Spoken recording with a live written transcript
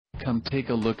Come take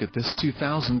a look at this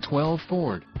 2012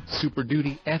 Ford Super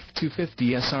Duty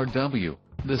F-250 SRW.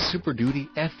 The Super Duty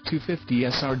F-250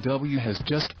 SRW has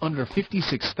just under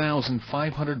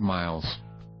 56,500 miles.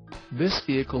 This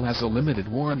vehicle has a limited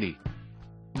warranty.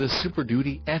 The Super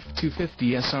Duty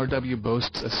F-250 SRW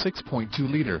boasts a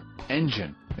 6.2-liter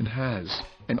engine and has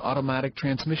an automatic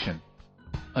transmission.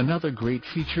 Another great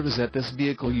feature is that this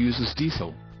vehicle uses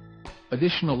diesel.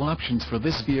 Additional options for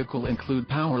this vehicle include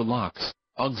power locks,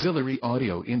 auxiliary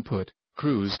audio input,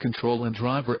 cruise control and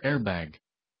driver airbag.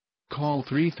 Call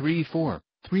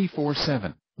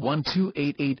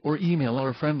 334-347-1288 or email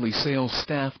our friendly sales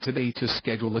staff today to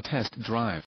schedule a test drive.